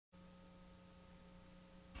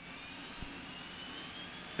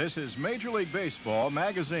This is Major League Baseball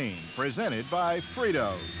magazine, presented by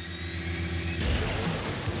Fritos.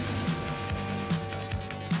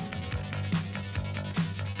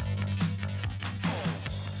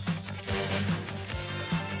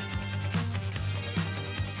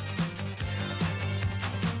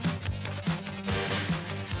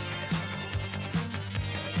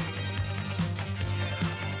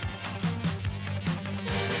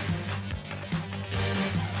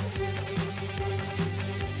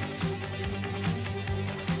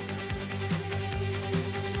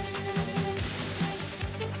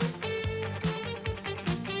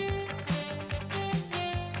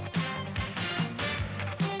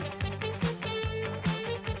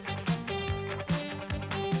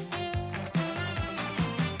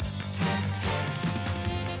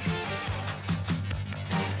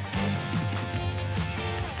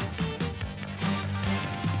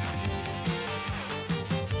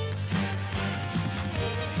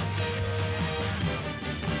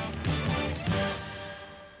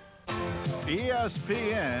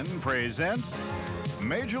 ESPN presents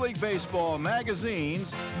Major League Baseball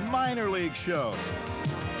magazine's Minor League Show.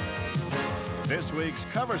 This week's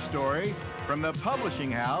cover story, from the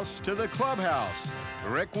publishing house to the clubhouse.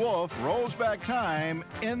 Rick Wolf rolls back time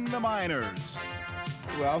in the minors.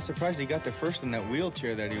 Well, I was surprised he got there first in that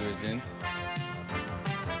wheelchair that he was in.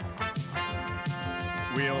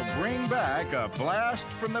 We'll bring back a blast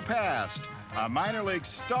from the past. A minor league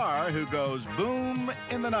star who goes boom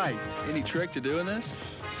in the night. Any trick to doing this?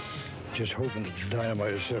 Just hoping that the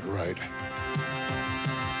dynamite is set right.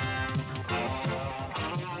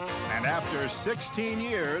 And after 16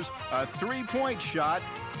 years, a three-point shot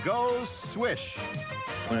goes swish.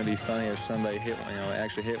 Wouldn't it be funny if somebody hit one,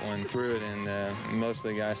 actually hit one through it, and most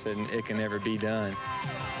of the guys said it can never be done.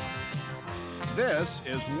 This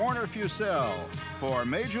is Warner Fussell for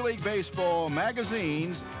Major League Baseball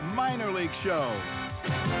magazine's Minor League Show.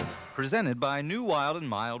 Presented by new Wild and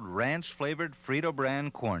Mild ranch-flavored Frito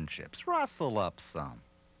brand corn chips. Rustle up some.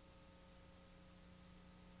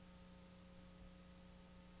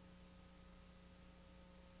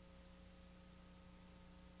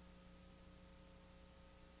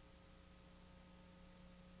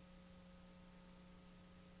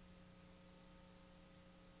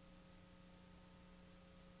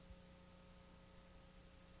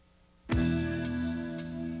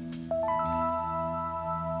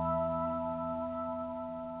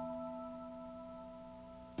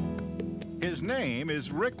 His name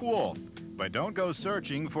is Rick Wolf, but don't go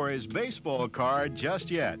searching for his baseball card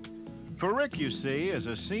just yet. For Rick, you see, is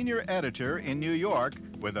a senior editor in New York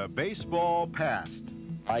with a baseball past.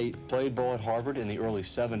 I played ball at Harvard in the early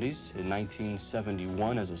 70s. In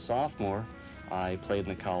 1971, as a sophomore, I played in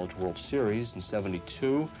the College World Series. In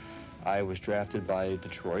 72, I was drafted by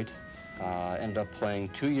Detroit. Ended up playing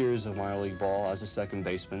 2 years of minor league ball as a second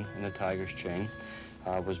baseman in the Tigers chain.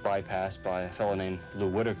 Was bypassed by a fellow named Lou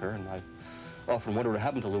Whitaker, and I often wonder what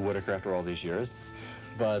happened to Lou Whitaker after all these years.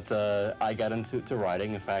 But I got into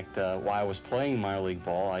writing. In fact, while I was playing minor league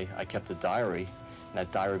ball, I kept a diary, and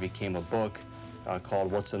that diary became a book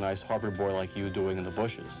called What's a Nice Harvard Boy Like You Doing in the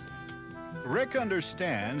Bushes? Rick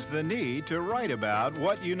understands the need to write about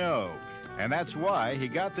what you know, and that's why he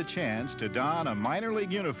got the chance to don a minor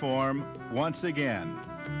league uniform once again.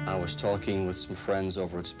 I was talking with some friends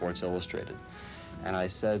over at Sports Illustrated, and I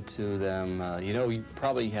said to them, you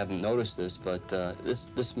probably haven't noticed this, but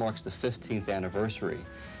this marks the 15th anniversary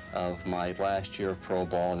of my last year of pro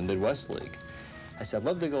ball in the Midwest League. I said, I'd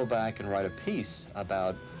love to go back and write a piece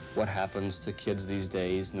about what happens to kids these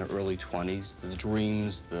days in their early 20s, the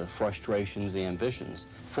dreams, the frustrations, the ambitions.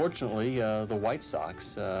 Fortunately, the White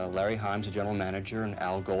Sox, Larry Himes, the general manager, and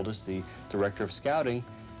Al Goldis, the director of scouting,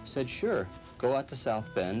 said, sure, go out to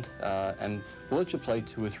South Bend, and we'll let you play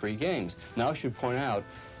 2 or 3 games. Now, I should point out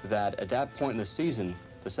that at that point in the season,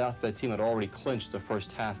 the South Bend team had already clinched the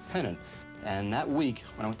first half pennant. And that week,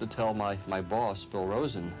 when I went to tell my boss, Bill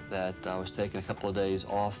Rosen, that I was taking a couple of days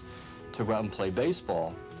off to go out and play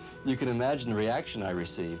baseball, you can imagine the reaction I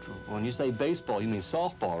received. When you say baseball, you mean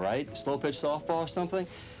softball, right? Slow pitch softball or something?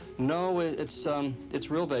 No,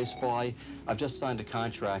 it's real baseball. I've just signed a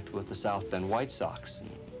contract with the South Bend White Sox.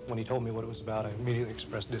 When he told me what it was about, I immediately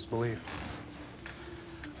expressed disbelief.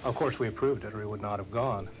 Of course, we approved it, or he would not have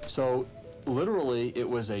gone. So, literally, it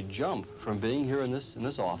was a jump from being here in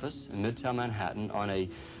this office in Midtown Manhattan on a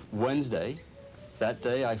Wednesday. That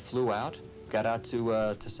day, I flew out, got out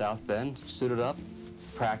to South Bend, suited up,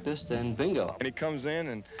 practiced, and bingo. And he comes in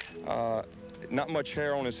and not much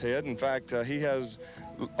hair on his head. In fact, he has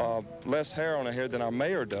less hair on his head than our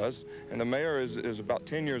mayor does, and the mayor is about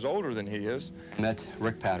 10 years older than he is. Met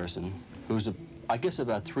Rick Patterson, who's I guess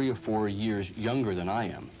about 3 or 4 years younger than I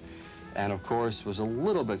am. And of course was a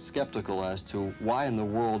little bit skeptical as to why in the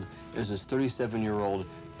world is this 37-year-old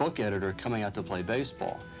book editor coming out to play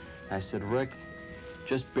baseball. And I said, Rick,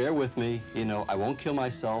 just bear with me, you know, I won't kill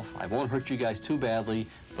myself, I won't hurt you guys too badly,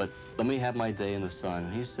 but let me have my day in the sun.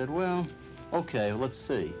 And he said, well, okay, let's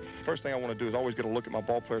see. First thing I want to do is always get a look at my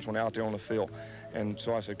ball players when they're out there on the field. And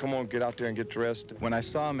so I said, come on, get out there and get dressed. When I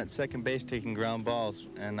saw him at second base taking ground balls,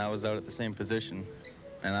 and I was out at the same position,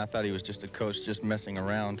 and I thought he was just a coach just messing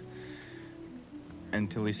around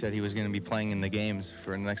until he said he was going to be playing in the games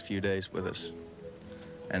for the next few days with us.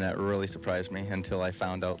 And that really surprised me until I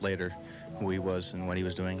found out later who he was and what he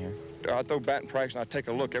was doing here. I throw batting practice and I take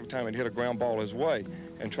a look every time he'd hit a ground ball his way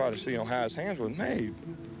and try to see, you know, how his hands were. Hey,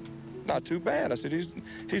 not too bad. I said,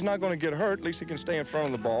 he's not going to get hurt. At least he can stay in front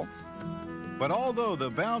of the ball. But although the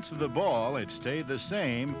bounce of the ball had stayed the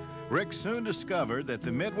same, Rick soon discovered that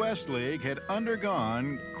the Midwest League had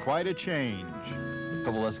undergone quite a change.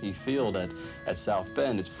 Coveleski Field at South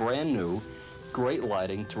Bend, it's brand new, great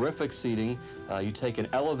lighting, terrific seating. You take an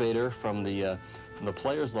elevator from the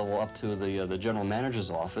players level up to the general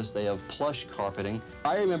manager's office. They have plush carpeting.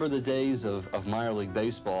 I remember the days of minor league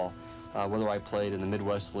baseball, whether I played in the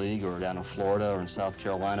Midwest League or down in Florida or in South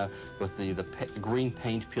Carolina, with the green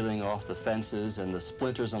paint peeling off the fences and the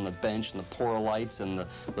splinters on the bench and the poor lights and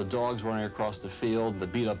the dogs running across the field, the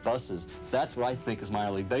beat-up buses. That's what I think is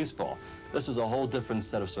minor league baseball. This was a whole different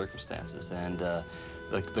set of circumstances, and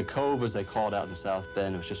the Cove, as they call it out in South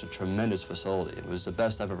Bend, was just a tremendous facility. It was the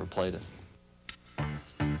best I've ever played in.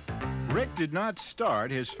 Rick did not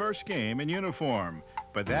start his first game in uniform,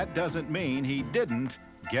 but that doesn't mean he didn't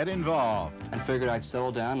get involved. I figured I'd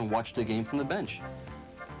settle down and watch the game from the bench,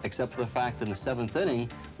 except for the fact that in the 7th inning,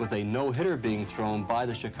 with a no-hitter being thrown by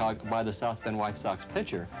the South Bend White Sox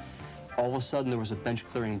pitcher, all of a sudden there was a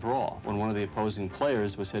bench-clearing brawl when one of the opposing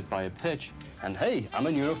players was hit by a pitch. And hey, I'm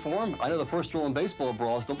in uniform. I know the first rule in baseball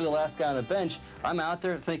brawls, don't be the last guy on the bench. I'm out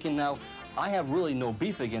there thinking, now, I have really no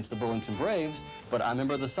beef against the Burlington Braves, but I'm a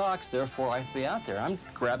member of the Sox, therefore I have to be out there. I'm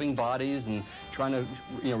grabbing bodies and trying to,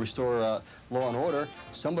 you know, restore law and order.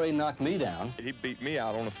 Somebody knocked me down. He beat me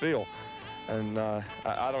out on the field. And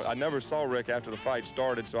I never saw Rick after the fight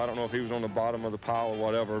started, so I don't know if he was on the bottom of the pile or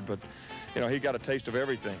whatever, but, you know, he got a taste of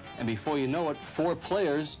everything. And before you know it, 4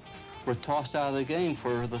 players were tossed out of the game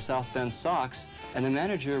for the South Bend Sox, and the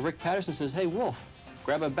manager, Rick Patterson, says, hey, Wolf,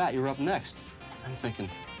 grab a bat, you're up next. I'm thinking,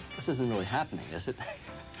 this isn't really happening, is it?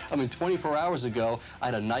 I mean, 24 hours ago, I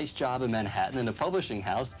had a nice job in Manhattan in a publishing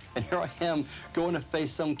house, and here I am going to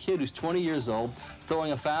face some kid who's 20 years old,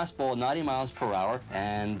 throwing a fastball at 90 miles per hour,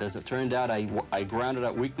 and as it turned out, I grounded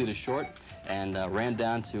out weakly to short and ran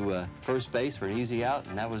down to first base for an easy out,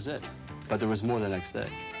 and that was it. But there was more the next day.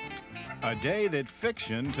 A day that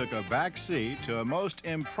fiction took a back seat to a most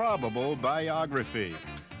improbable biography.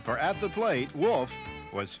 For at the plate, Wolf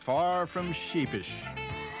was far from sheepish.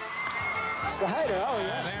 Slider, oh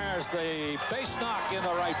yes. And there's the base knock in the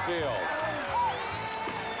right field.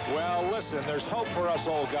 Well, listen, there's hope for us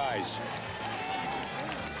old guys.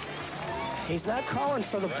 He's not calling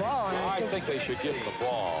for the ball. And I think they should give him the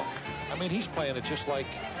ball. I mean, he's playing it just like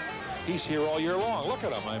he's here all year long. Look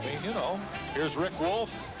at him. I mean, you know, here's Rick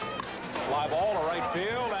Wolf. Fly ball to right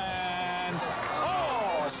field, and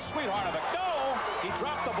oh, a sweetheart of a no! He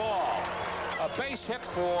dropped the ball. A base hit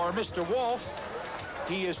for Mr. Wolf.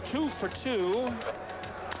 He is 2 for 2.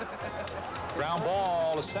 Ground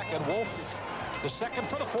ball to second. Wolf to second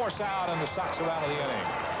for the force out, and the Sox are out of the inning.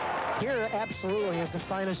 Here absolutely is the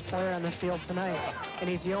finest player on the field tonight, and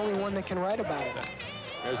he's the only one that can write about it.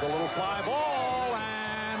 There's the little fly ball,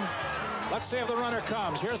 and let's see if the runner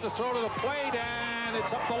comes. Here's the throw to the plate, and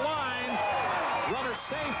it's up the line. Runner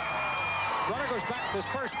safe. Runner goes back to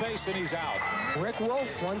first base, and he's out. Rick Wolf,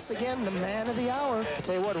 once again, the man of the hour. I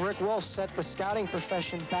tell you what, Rick Wolf set the scouting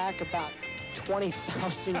profession back about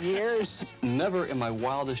 20,000 years. Never in my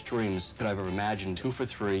wildest dreams could I have ever imagined 2 for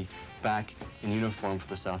 3 back in uniform for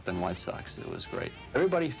the South Bend White Sox. It was great.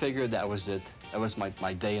 Everybody figured that was it. That was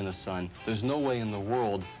my day in the sun. There's no way in the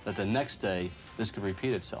world that the next day this could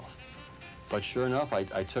repeat itself. But sure enough,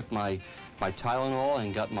 I took my Tylenol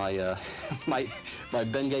and got my my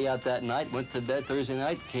Bengay out that night, went to bed Thursday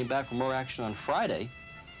night, came back for more action on Friday,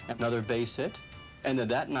 another base hit, and then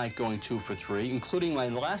that night going 2 for 3, including my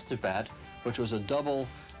last at-bat, which was a double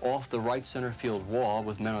off the right center field wall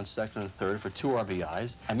with men on second and third for 2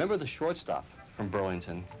 RBIs. I remember the shortstop from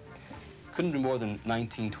Burlington, couldn't be more than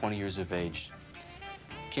 19, 20 years of age,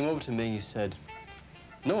 came over to me and he said,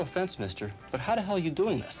 no offense, mister, but how the hell are you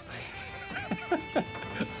doing this?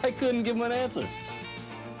 I couldn't give him an answer.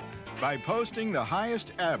 By posting the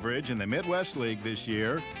highest average in the Midwest League this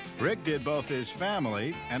year, Rick did both his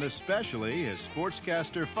family and especially his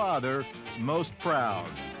sportscaster father most proud.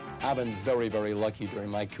 I've been very, very lucky during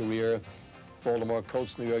my career. Baltimore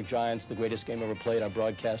Colts, New York Giants, the greatest game ever played. I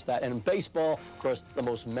broadcast that. And in baseball, of course, the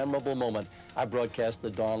most memorable moment, I broadcast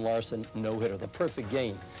the Don Larson no-hitter, the perfect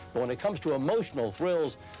game. But when it comes to emotional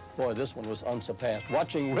thrills, boy, this one was unsurpassed.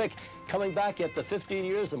 Watching Rick coming back after 15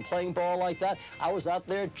 years and playing ball like that, I was out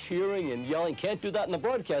there cheering and yelling. Can't do that in the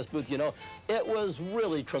broadcast booth, you know. It was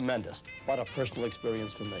really tremendous. What a personal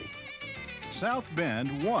experience for me. South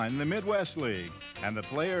Bend won the Midwest League, and the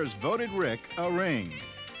players voted Rick a ring.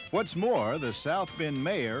 What's more, the South Bend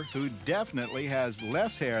mayor, who definitely has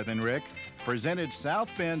less hair than Rick, presented South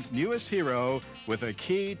Bend's newest hero with a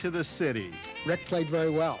key to the city. Rick played very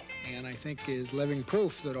well, and I think is living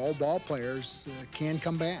proof that all ball players can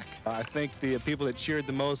come back. I think the people that cheered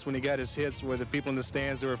the most when he got his hits were the people in the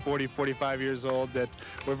stands that were 40, 45 years old that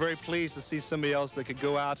were very pleased to see somebody else that could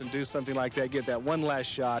go out and do something like that, get that one last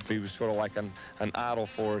shot. He was sort of like an idol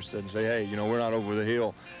for us and say, hey, you know, we're not over the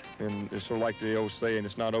hill. And it's sort of like the old saying,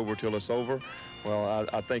 it's not over till it's over. Well,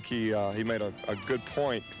 I think he made a good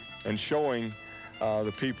point in showing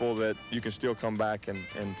the people that you can still come back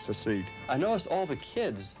and succeed. I noticed all the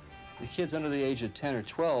kids under the age of 10 or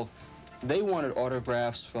 12, they wanted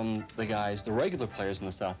autographs from the guys, the regular players in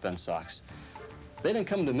the South Bend Sox. They didn't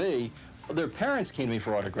come to me. Their parents came to me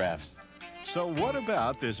for autographs. So what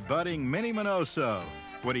about this budding Minnie Minoso?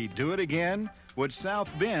 Would he do it again? Would South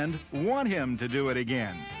Bend want him to do it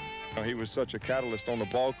again? He was such a catalyst on the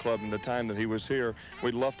ball club in the time that he was here.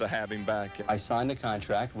 We'd love to have him back. I signed a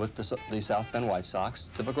contract with the South Bend White Sox,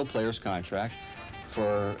 typical player's contract,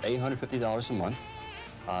 for $850 a month.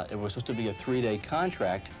 It was supposed to be a 3-day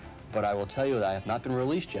contract, but I will tell you that I have not been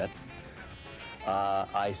released yet.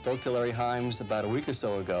 I spoke to Larry Himes about a week or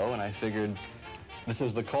so ago, and I figured this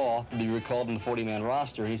was the call to be recalled in the 40-man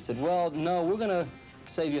roster. He said, well, no, we're going to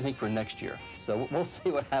save you, I think, for next year. So we'll see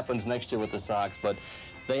what happens next year with the Sox, but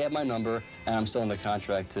they have my number, and I'm still in the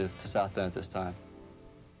contract to South Bend at this time.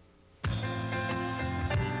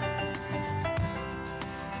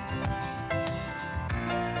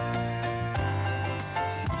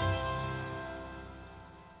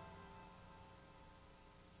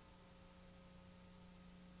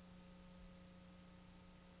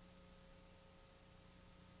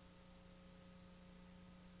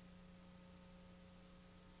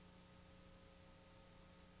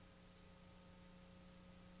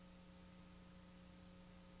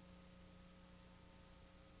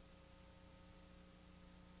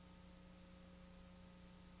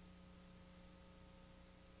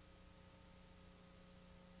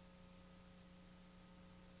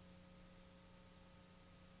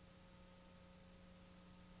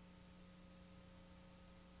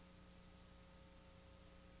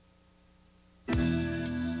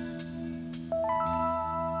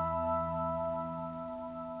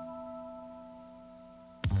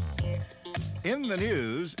 In the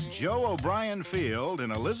news, Joe O'Brien Field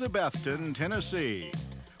in Elizabethton, Tennessee,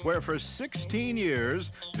 where for 16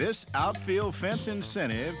 years, this outfield fence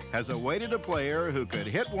incentive has awaited a player who could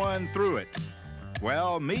hit one through it.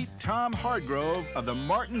 Well, meet Tom Hargrove of the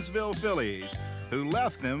Martinsville Phillies, who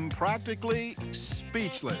left them practically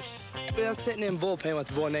speechless. I was sitting in bullpen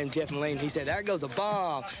with a boy named Jeff Moline. He said, there goes a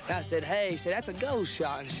bomb. And I said, hey, he said, that's a ghost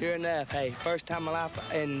shot. And sure enough, hey, first time in my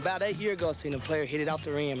life, and about 8 years ago, I seen a player hit it off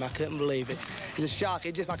the rim. I couldn't believe it. It's a shock.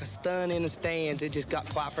 It's just like a stun in the stands. It just got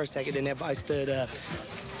quiet for a second, and everybody stood up.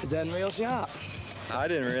 It's an unreal shot. I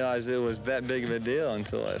didn't realize it was that big of a deal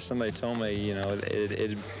until somebody told me, you know,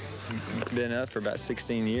 it'd been up for about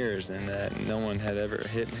 16 years, and no one had ever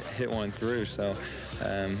hit one through. So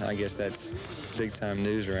I guess that's big-time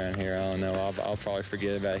news around here. I don't know. I'll probably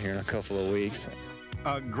forget about it here in a couple of weeks.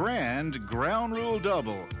 A grand ground rule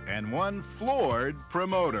double and one floored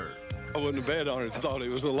promoter. I wouldn't have bet on it. I thought it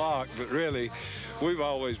was a lock, but really, we've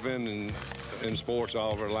always been in sports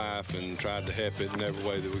all of our life and tried to help it in every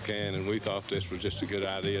way that we can, and we thought this was just a good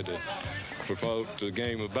idea to promote a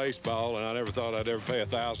game of baseball, and I never thought I'd ever pay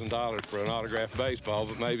 $1,000 for an autographed baseball,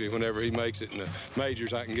 but maybe whenever he makes it in the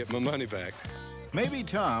majors, I can get my money back. Maybe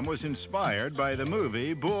Tom was inspired by the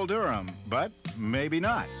movie Bull Durham, but maybe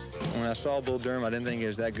not. When I saw Bull Durham, I didn't think it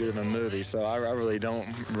was that good of a movie, so I really don't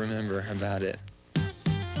remember about it.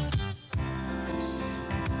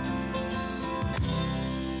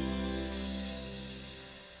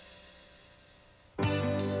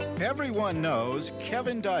 Everyone knows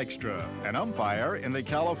Kevin Dykstra, an umpire in the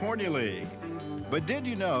California League. But did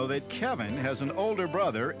you know that Kevin has an older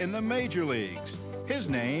brother in the major leagues? His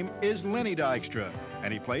name is Lenny Dykstra,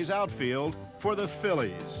 and he plays outfield for the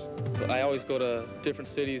Phillies. I always go to different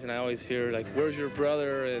cities and I always hear, like, where's your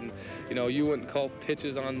brother? And, you know, you wouldn't call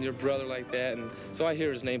pitches on your brother like that. And so I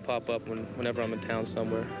hear his name pop up whenever I'm in town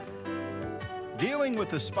somewhere. Dealing with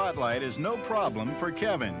the spotlight is no problem for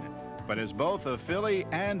Kevin, but as both a Philly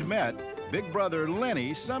and Met, big brother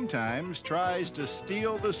Lenny sometimes tries to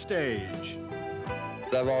steal the stage.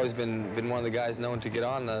 I've always been one of the guys known to get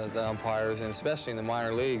on the umpires, and especially in the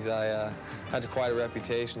minor leagues, I had quite a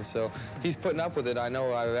reputation. So he's putting up with it. I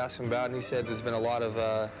know I've asked him about it, and he said there's been a lot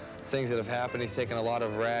of things that have happened. He's taken a lot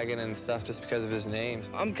of ragging and stuff just because of his names.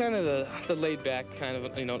 I'm kind of the laid-back kind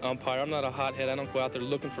of, you know, umpire. I'm not a hothead. I don't go out there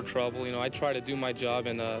looking for trouble. You know, I try to do my job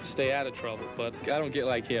and stay out of trouble, but I don't get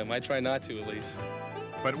like him. I try not to, at least.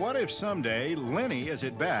 But what if someday Lenny is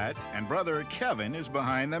at bat and brother Kevin is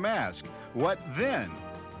behind the mask? What then?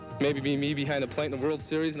 Maybe be me behind the plate in the World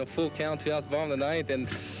Series in a full count, 2-outs bottom of the ninth, and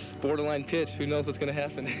borderline pitch. Who knows what's going to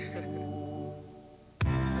happen?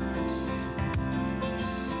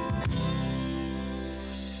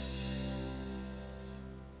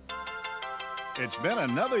 It's been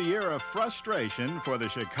another year of frustration for the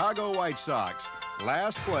Chicago White Sox.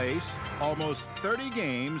 Last place, almost 30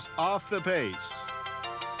 games off the pace.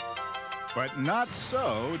 But not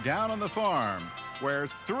so down on the farm, where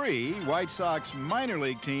 3 White Sox minor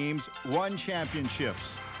league teams won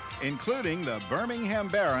championships, including the Birmingham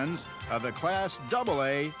Barons of the Class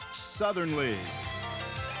AA Southern League.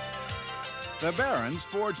 The Barons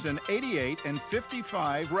forged an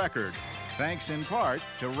 88-55 record, thanks in part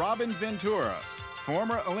to Robin Ventura,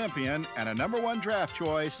 former Olympian and a #1 draft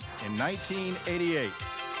choice in 1988.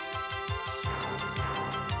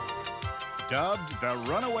 Dubbed the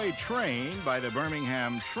Runaway Train by the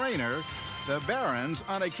Birmingham trainer, the Barons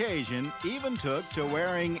on occasion even took to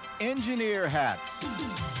wearing engineer hats.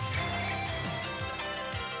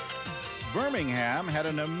 Birmingham had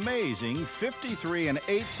an amazing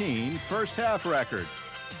 53-18 first half record.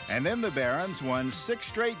 And then the Barons won 6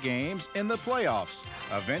 straight games in the playoffs,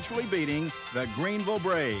 eventually beating the Greenville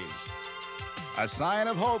Braves. A sign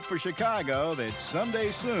of hope for Chicago that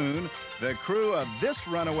someday soon, the crew of this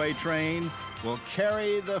runaway train will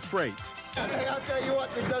carry the freight. Hey, I'll tell you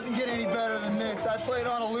what, it doesn't get any better than this. I played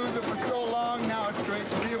on a loser for so long, now it's great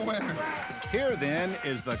to be a winner. Here then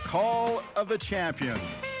is the call of the champions.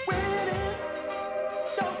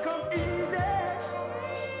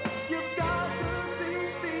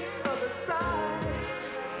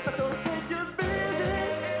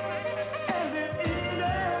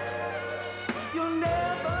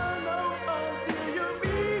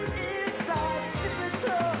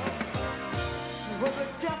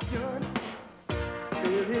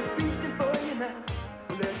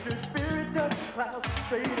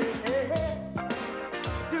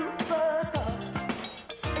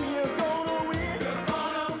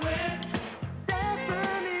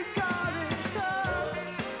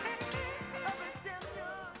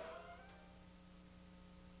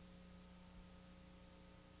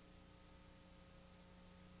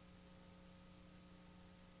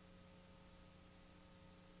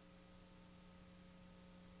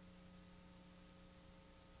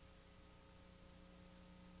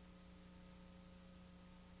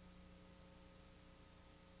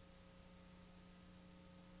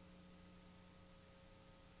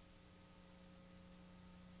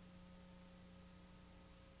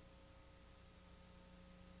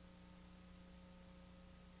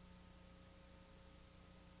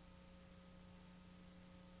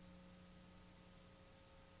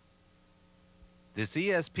 This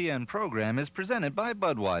ESPN program is presented by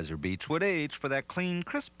Budweiser Beechwood Age for that clean,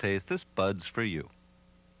 crisp taste this Bud's for you.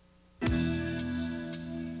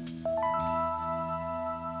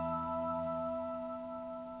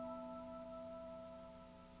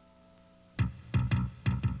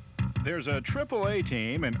 There's a AAA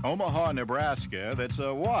team in Omaha, Nebraska that's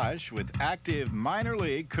awash with active minor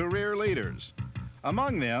league career leaders.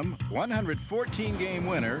 Among them, 114-game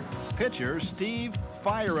winner, pitcher Steve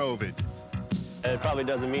Fire-Ovid. It probably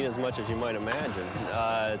doesn't mean as much as you might imagine.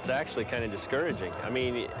 It's actually kind of discouraging. I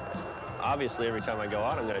mean, obviously every time I go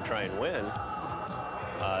out I'm going to try and win.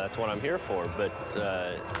 That's what I'm here for, but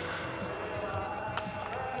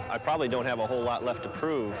I probably don't have a whole lot left to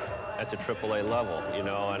prove at the AAA level, you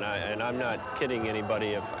know, and I'm not kidding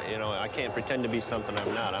anybody if, you know, I can't pretend to be something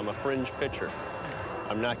I'm not. I'm a fringe pitcher.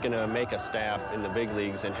 I'm not going to make a staff in the big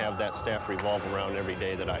leagues and have that staff revolve around every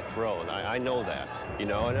day that I throw. I know that, you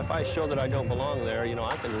know, and if I show that I don't belong there, you know,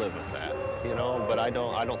 I can live with that, you know, but I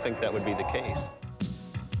don't think that would be the case.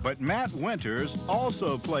 But Matt Winters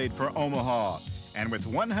also played for Omaha, and with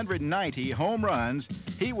 190 home runs,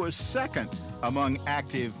 he was second among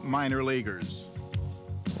active minor leaguers.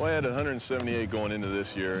 Well, I had 178 going into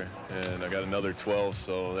this year, and I got another 12,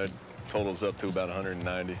 so that totals up to about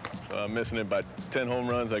 190. So I'm missing it by 10 home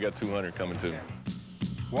runs. I got 200 coming too.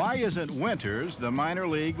 Why isn't Winters the minor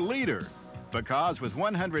league leader? Because with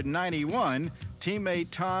 191, teammate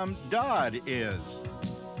Tom Dodd is.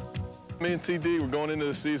 Me and TD were going into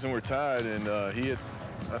the season, we're tied, and he had,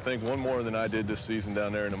 I think, one more than I did this season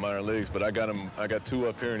down there in the minor leagues, but I got 2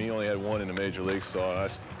 up here, and he only had 1 in the major leagues, so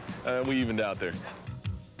we evened out there.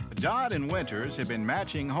 Dodd and Winters have been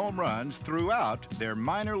matching home runs throughout their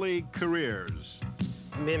minor league careers.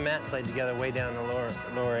 Me and Matt played together way down in the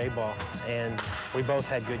lower A ball, and we both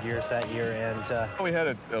had good years that year. And we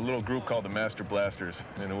had a little group called the Master Blasters,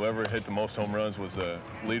 and whoever hit the most home runs was the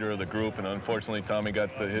leader of the group. And unfortunately, Tommy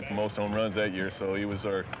got to hit the most home runs that year, so he was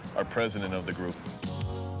our president of the group.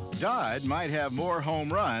 Dodd might have more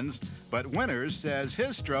home runs, but Winters says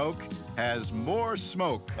his stroke has more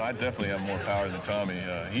smoke. I definitely have more power than Tommy.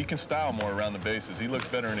 He can style more around the bases. He looks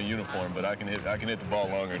better in a uniform, but I can hit the ball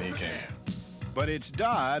longer than he can. But it's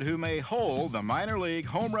Dodd who may hold the minor league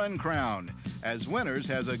home run crown, as Winters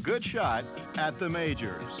has a good shot at the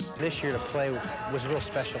majors. This year to play was real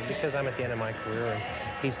special because I'm at the end of my career and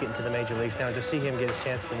he's getting to the major leagues now. To see him get his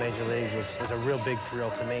chance to the major leagues was a real big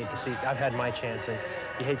thrill to me. To see, I've had my chance, and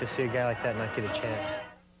you hate to see a guy like that not get a chance.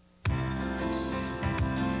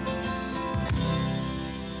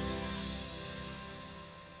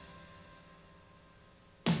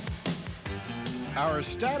 Our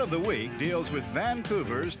stat of the week deals with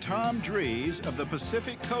Vancouver's Tom Dries of the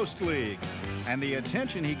Pacific Coast League and the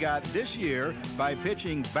attention he got this year by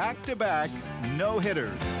pitching back-to-back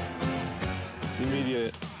no-hitters. The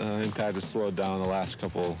immediate impact has slowed down the last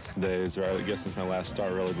couple days, or I guess since my last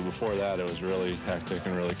start really, but before that it was really hectic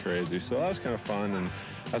and really crazy. So that was kind of fun, and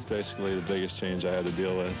that's basically the biggest change I had to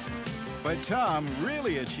deal with. But Tom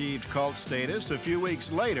really achieved cult status a few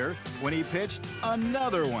weeks later when he pitched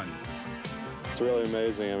another one. It's really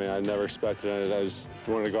amazing. I mean, I never expected it. I just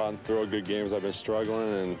wanted to go out and throw good games. I've been struggling,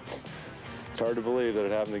 and it's hard to believe that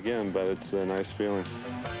it happened again, but it's a nice feeling.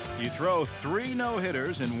 You throw 3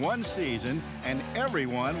 no-hitters in one season, and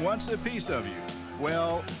everyone wants a piece of you.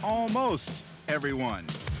 Well, almost everyone.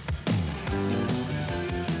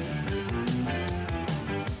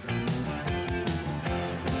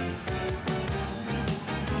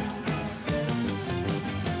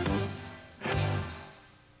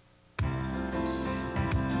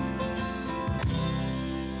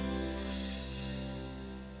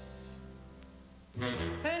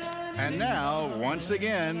 And now, once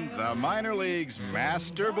again, the minor league's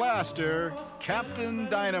master blaster, Captain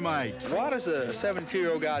Dynamite. Why does a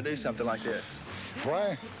 72-year-old guy do something like this?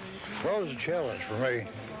 Why? Well, it's a challenge for me.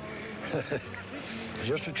 It's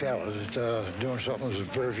just a challenge. It's doing something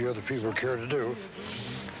that very few other people care to do.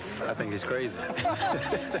 I think he's crazy.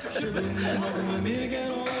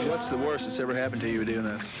 What's the worst that's ever happened to you doing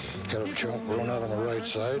that? Had a chunk blown out on the right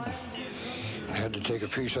side. I had to take a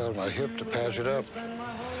piece out of my hip to patch it up.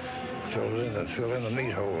 Fill in the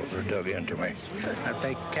meat hole that dug into me. I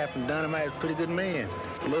think Captain Dynamite is a pretty good man.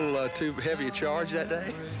 A little too heavy a charge that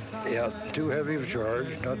day? Yeah, too heavy of a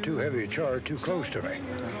charge. Not too heavy a charge, too close to me.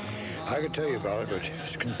 I could tell you about it, but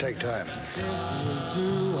it's going to take time.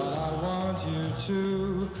 Do what I want you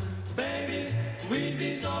to, baby, we'd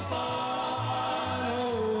be so far.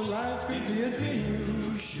 Oh, life could be a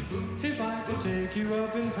dream if I could take you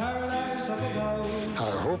up in paradise up above.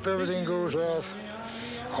 I hope everything goes off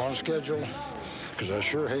on schedule, because I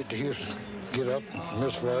sure hate to get up,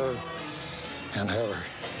 misfire, and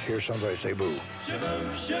hear somebody say boo.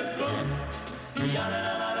 Shaboom, shaboom,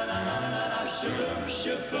 ya-la-la-la-la-la-la-la, shaboom,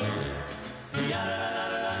 shaboom,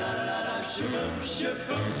 ya-la-la-la-la-la-la, shaboom,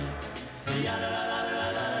 shaboom,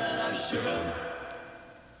 ya-la-la-la-la-la-la, shaboom.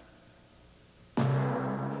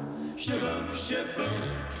 Shaboom, shaboom,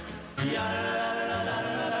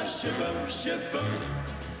 ya-la-la-la-la-la-la, shaboom, shaboom,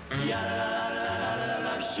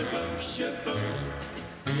 ya-la-la-la-la-la-la, shaboom, shaboom,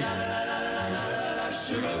 ya-la-la-la-la-la-la,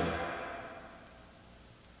 shaboom.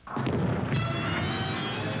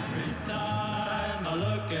 Every time I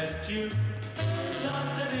look at you,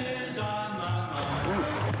 something is on my mind.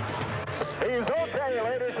 He's okay,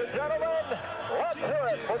 ladies and gentlemen. Let's hear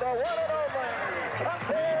it for the one and only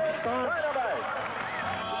Captain Dynamite.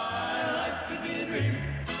 My life could be a dream.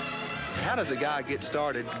 How does a guy get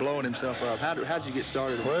started blowing himself up? How'd you get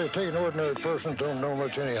started? Well, you take an ordinary person, don't know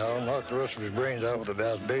much anyhow, knock the rest of his brains out with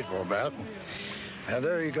a baseball bat, and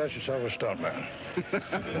there you got yourself a stuntman.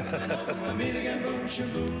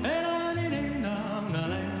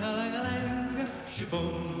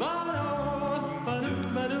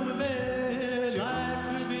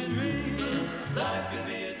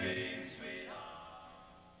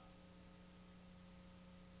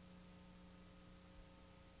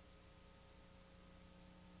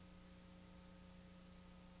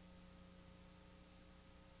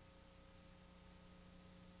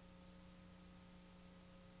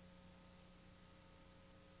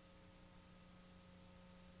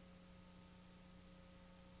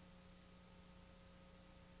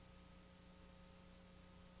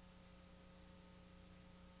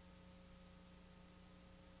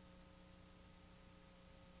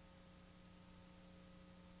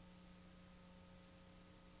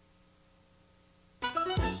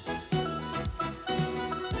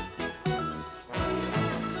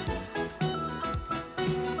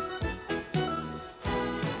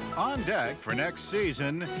 on deck for next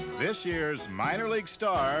season, this year's minor league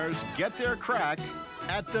stars get their crack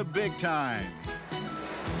at the big time.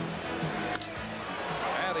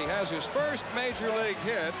 And he has his first major league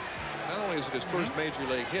hit. Not only is it his first major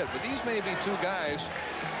league hit, but these may be two guys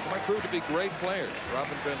who might prove to be great players,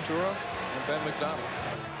 Robin Ventura and Ben McDonald.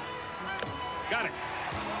 Got it.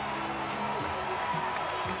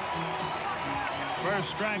 First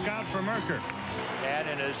strikeout for Merker. And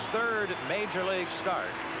in his third major league start,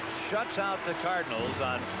 shuts out the Cardinals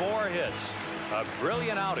on 4 hits. A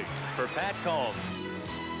brilliant outing for Pat Combs.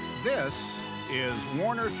 This is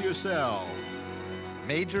Warner Fussell.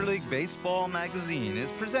 Major League Baseball magazine is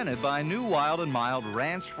presented by new Wild and Mild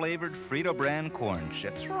ranch-flavored Frito brand corn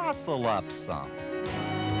chips. Rustle up some.